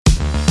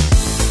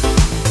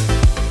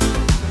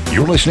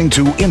You're listening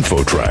to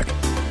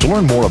InfoTrack. To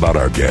learn more about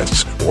our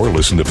guests or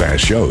listen to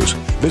past shows,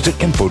 visit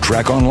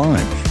InfoTrack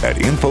online at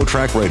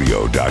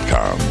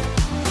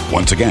infotrackradio.com.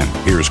 Once again,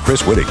 here's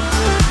Chris Whitting.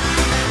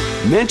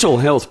 Mental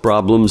health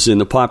problems in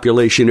the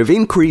population have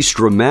increased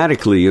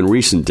dramatically in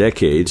recent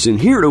decades, and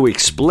here to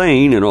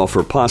explain and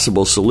offer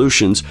possible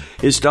solutions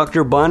is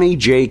Dr. Bonnie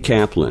J.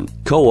 Kaplan,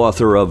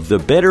 co-author of The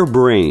Better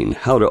Brain,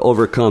 How to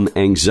Overcome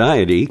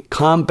Anxiety,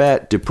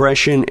 Combat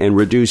Depression, and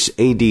Reduce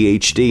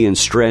ADHD and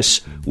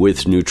Stress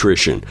with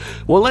Nutrition.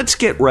 Well, let's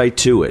get right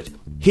to it.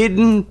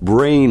 Hidden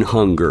brain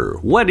hunger.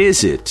 What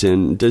is it,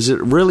 and does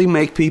it really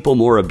make people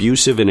more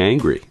abusive and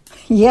angry?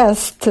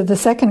 Yes, to the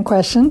second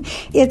question.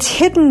 It's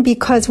hidden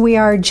because we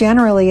are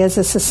generally, as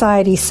a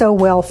society, so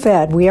well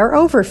fed. We are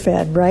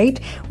overfed, right?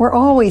 We're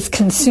always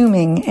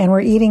consuming and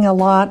we're eating a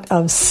lot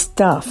of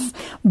stuff,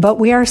 but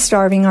we are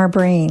starving our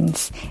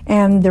brains.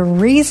 And the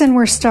reason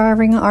we're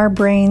starving our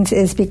brains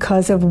is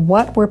because of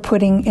what we're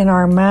putting in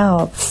our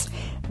mouths.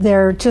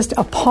 They're just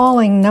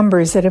appalling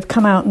numbers that have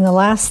come out in the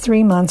last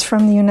 3 months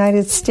from the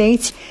United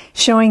States,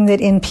 showing that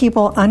in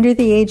people under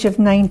the age of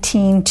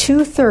 19,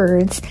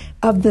 2/3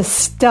 of the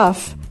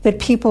stuff that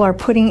people are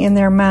putting in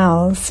their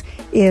mouths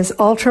is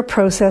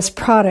ultra-processed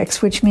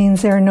products, which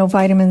means there are no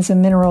vitamins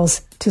and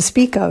minerals to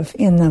speak of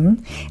in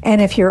them.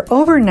 And if you're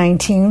over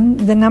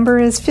 19, the number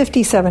is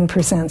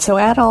 57%. So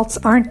adults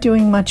aren't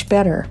doing much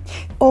better.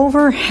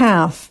 Over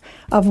half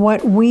of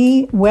what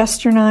we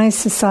westernized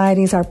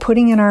societies are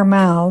putting in our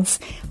mouths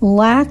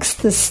lacks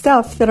the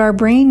stuff that our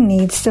brain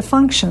needs to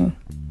function,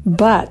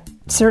 but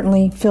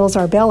certainly fills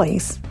our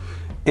bellies.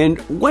 And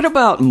what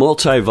about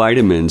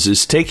multivitamins?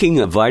 Is taking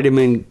a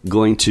vitamin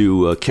going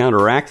to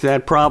counteract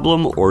that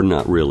problem or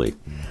not really?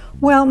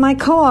 Well, my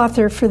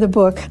co-author for the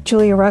book,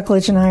 Julia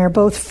Ruckledge, and I are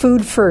both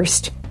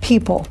food-first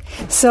people.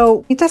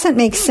 So it doesn't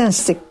make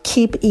sense to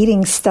keep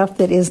eating stuff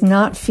that is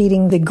not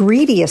feeding the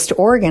greediest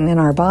organ in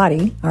our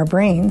body, our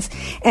brains,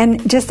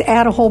 and just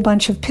add a whole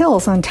bunch of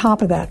pills on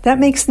top of that.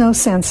 That makes no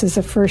sense as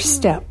a first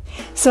step.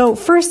 So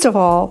first of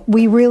all,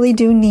 we really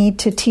do need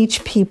to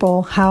teach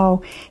people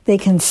how they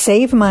can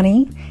save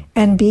money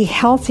and be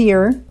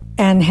healthier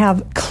and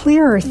have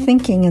clearer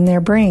thinking in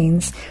their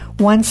brains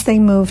once they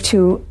move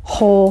to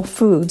whole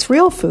foods,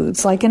 real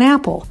foods like an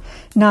apple,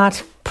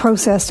 not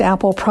processed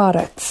apple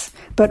products,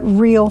 but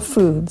real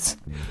foods.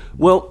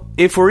 Well,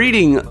 if we're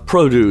eating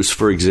produce,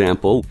 for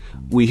example,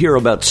 we hear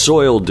about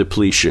soil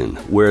depletion,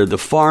 where the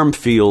farm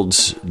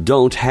fields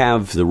don't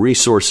have the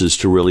resources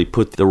to really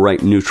put the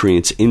right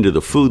nutrients into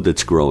the food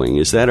that's growing.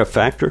 Is that a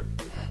factor?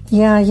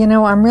 Yeah,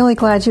 I'm really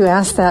glad you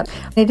asked that.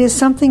 It is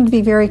something to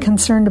be very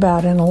concerned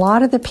about, and a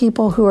lot of the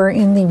people who are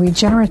in the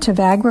regenerative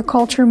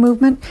agriculture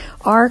movement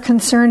are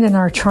concerned and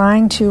are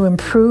trying to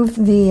improve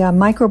the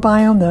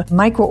microbiome, the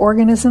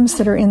microorganisms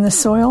that are in the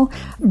soil.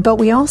 But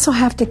we also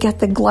have to get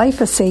the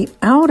glyphosate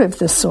out of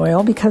the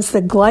soil, because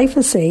the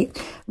glyphosate,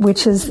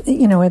 which is,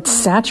 it's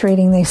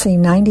saturating, they say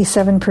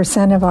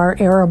 97% of our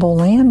arable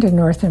land in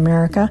North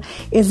America,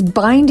 is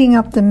binding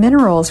up the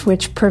minerals,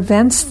 which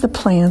prevents the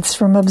plants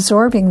from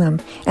absorbing them.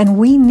 And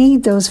we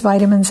need those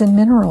vitamins and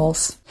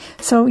minerals.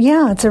 So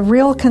yeah, it's a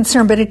real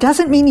concern, but it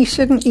doesn't mean you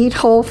shouldn't eat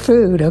whole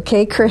food,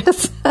 okay,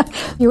 Chris?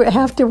 You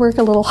have to work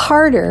a little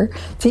harder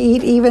to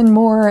eat even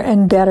more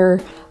and better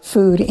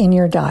food in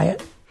your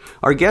diet.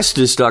 Our guest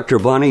is Dr.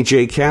 Bonnie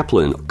J.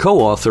 Kaplan,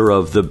 co-author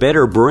of The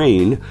Better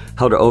Brain,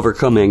 How to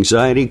Overcome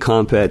Anxiety,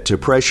 Combat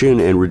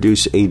Depression, and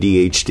Reduce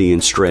ADHD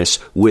and Stress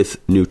with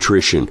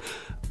Nutrition.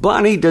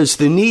 Bonnie, does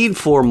the need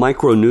for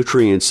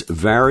micronutrients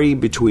vary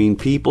between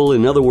people?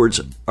 In other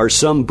words, are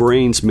some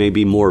brains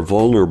maybe more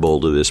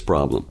vulnerable to this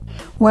problem?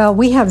 Well,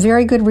 we have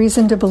very good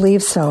reason to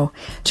believe so.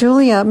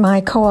 Julia, my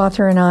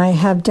co-author, and I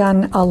have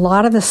done a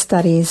lot of the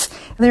studies.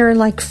 There are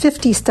like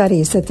 50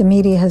 studies that the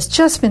media has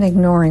just been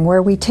ignoring,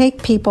 where we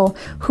take people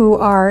who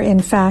are, in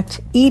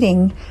fact,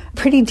 eating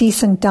pretty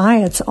decent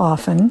diets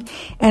often,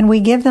 and we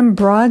give them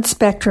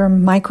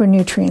broad-spectrum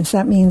micronutrients.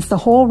 That means the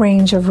whole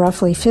range of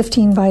roughly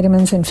 15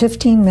 vitamins and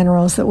 15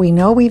 minerals that we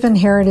know we've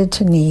inherited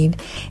to need.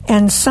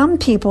 And some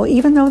people,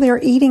 even though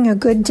they're eating a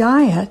good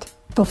diet,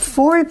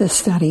 before the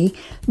study,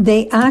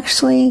 they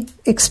actually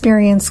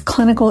experience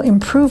clinical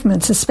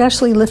improvements,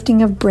 especially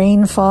lifting of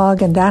brain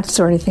fog and that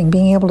sort of thing,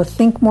 being able to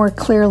think more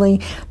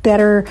clearly,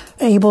 better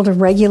able to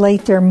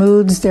regulate their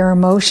moods, their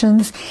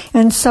emotions.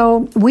 And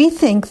so we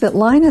think that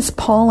Linus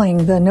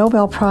Pauling, the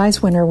Nobel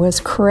Prize winner, was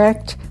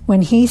correct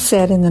when he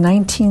said in the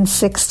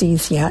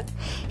 1960s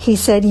he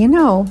said,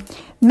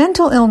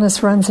 mental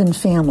illness runs in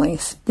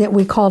families. That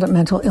we called it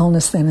mental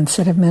illness then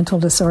instead of mental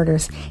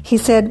disorders. He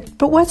said,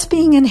 but what's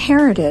being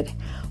inherited?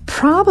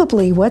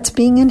 Probably what's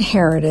being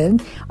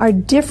inherited are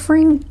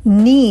differing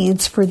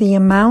needs for the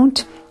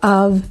amount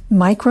of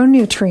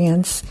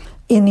micronutrients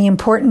in the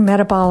important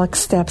metabolic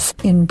steps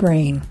in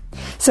brain.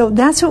 So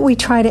that's what we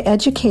try to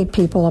educate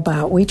people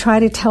about. We try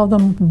to tell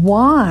them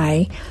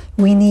why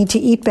we need to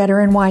eat better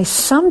and why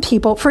some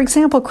people, for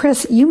example,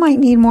 Chris, you might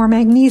need more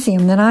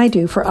magnesium than I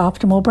do for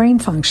optimal brain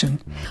function.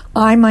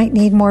 I might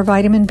need more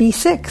vitamin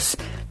B6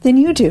 than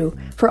you do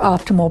for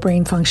optimal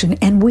brain function.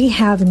 And we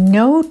have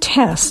no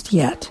test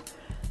yet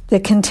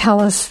that can tell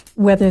us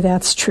whether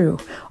that's true.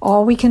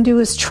 All we can do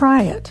is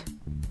try it.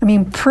 I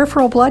mean,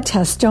 peripheral blood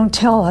tests don't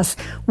tell us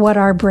what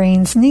our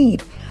brains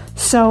need.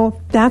 So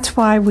that's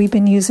why we've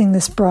been using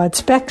this broad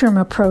spectrum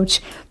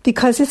approach,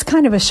 because it's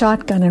kind of a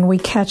shotgun and we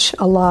catch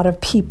a lot of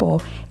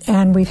people.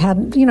 And we've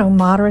had,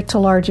 moderate to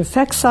large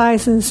effect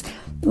sizes,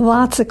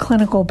 lots of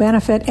clinical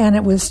benefit, and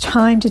it was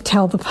time to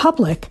tell the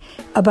public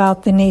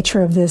about the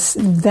nature of this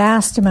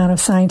vast amount of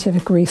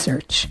scientific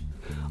research.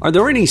 Are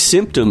there any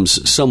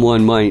symptoms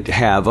someone might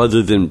have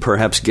other than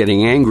perhaps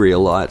getting angry a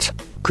lot?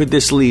 Could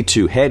this lead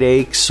to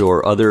headaches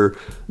or other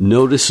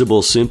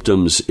noticeable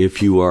symptoms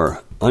if you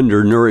are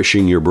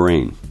undernourishing your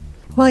brain?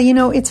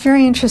 Well, it's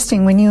very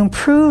interesting. When you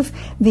improve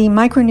the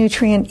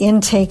micronutrient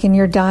intake in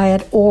your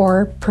diet,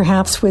 or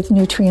perhaps with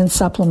nutrient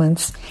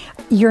supplements,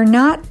 you're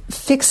not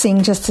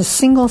fixing just a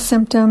single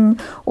symptom,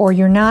 or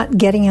you're not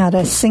getting at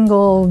a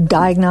single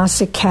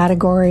diagnostic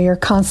category or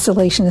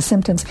constellation of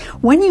symptoms.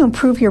 When you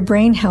improve your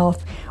brain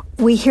health,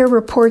 we hear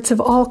reports of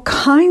all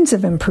kinds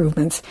of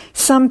improvements.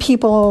 Some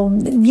people,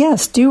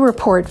 yes, do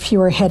report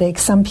fewer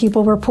headaches. Some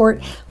people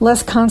report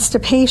less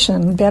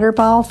constipation, better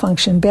bowel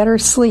function, better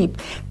sleep,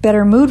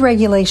 better mood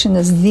regulation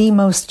is the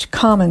most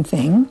common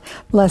thing,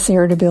 less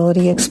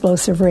irritability,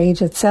 explosive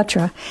rage,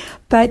 etc.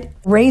 But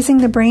raising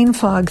the brain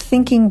fog,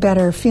 thinking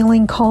better,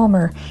 feeling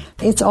calmer,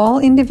 it's all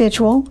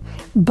individual.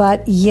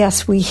 But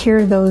yes, we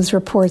hear those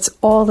reports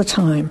all the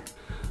time.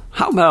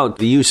 How about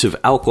the use of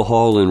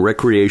alcohol and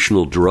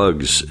recreational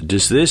drugs?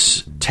 Does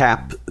this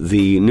tap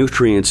the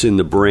nutrients in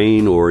the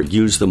brain or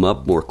use them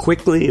up more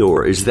quickly,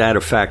 or is that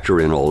a factor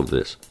in all of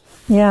this?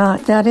 Yeah,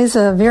 that is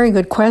a very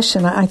good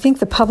question. I think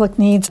the public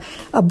needs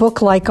a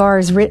book like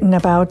ours written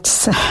about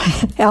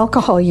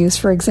alcohol use,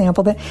 for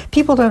example. That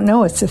people don't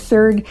know it's the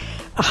third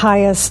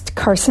highest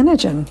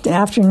carcinogen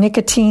after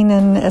nicotine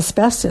and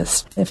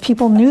asbestos. If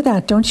people knew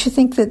that, don't you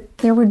think that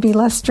there would be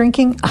less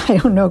drinking? I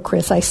don't know,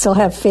 Chris. I still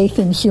have faith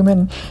in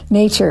human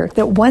nature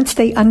that once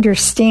they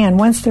understand,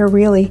 once they're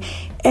really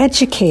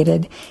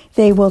educated,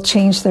 they will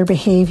change their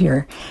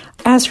behavior.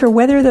 As for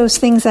whether those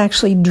things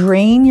actually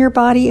drain your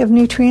body of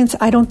nutrients,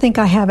 I don't think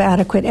I have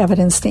adequate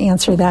evidence to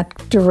answer that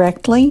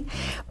directly,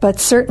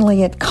 but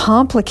certainly it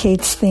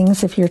complicates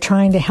things if you're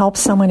trying to help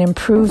someone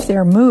improve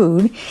their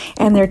mood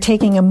and they're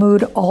taking a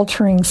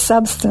mood-altering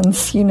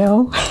substance,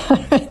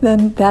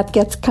 then that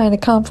gets kind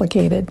of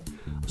complicated.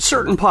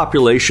 Certain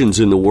populations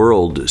in the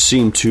world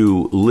seem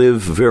to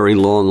live very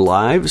long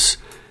lives,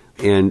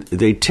 and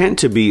they tend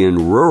to be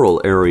in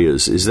rural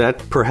areas. Is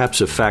that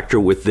perhaps a factor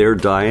with their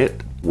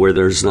diet, where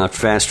there's not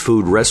fast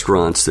food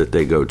restaurants that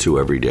they go to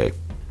every day?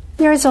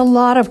 There's a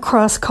lot of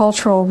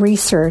cross-cultural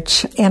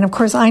research, and of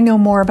course I know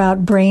more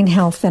about brain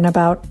health than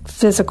about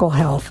physical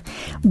health,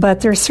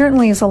 but there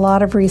certainly is a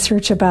lot of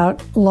research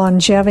about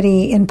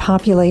longevity in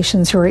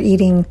populations who are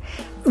eating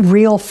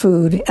real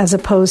food as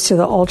opposed to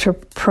the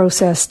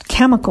ultra-processed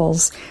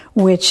chemicals,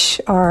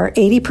 which are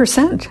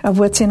 80% of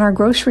what's in our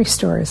grocery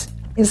stores.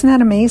 Isn't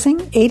that amazing?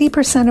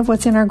 80% of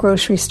what's in our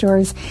grocery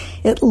stores,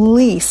 at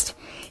least,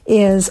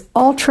 is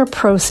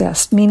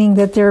ultra-processed, meaning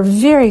that there are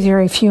very,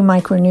 very few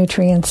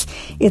micronutrients.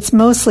 It's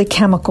mostly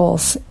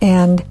chemicals,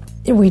 and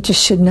we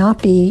just should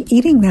not be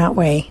eating that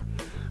way.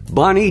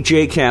 Bonnie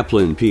J.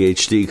 Kaplan,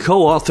 Ph.D.,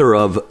 co-author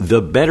of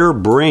The Better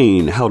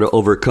Brain, How to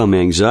Overcome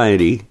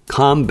Anxiety,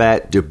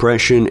 Combat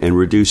Depression, and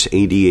Reduce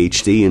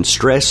ADHD and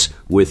Stress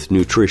with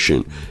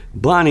Nutrition.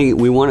 Bonnie,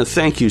 we want to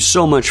thank you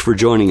so much for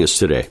joining us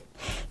today.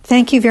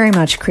 Thank you very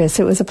much, Chris.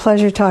 It was a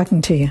pleasure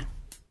talking to you.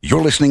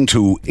 You're listening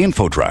to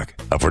InfoTrack,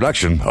 a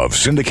production of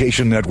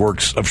Syndication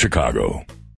Networks of Chicago.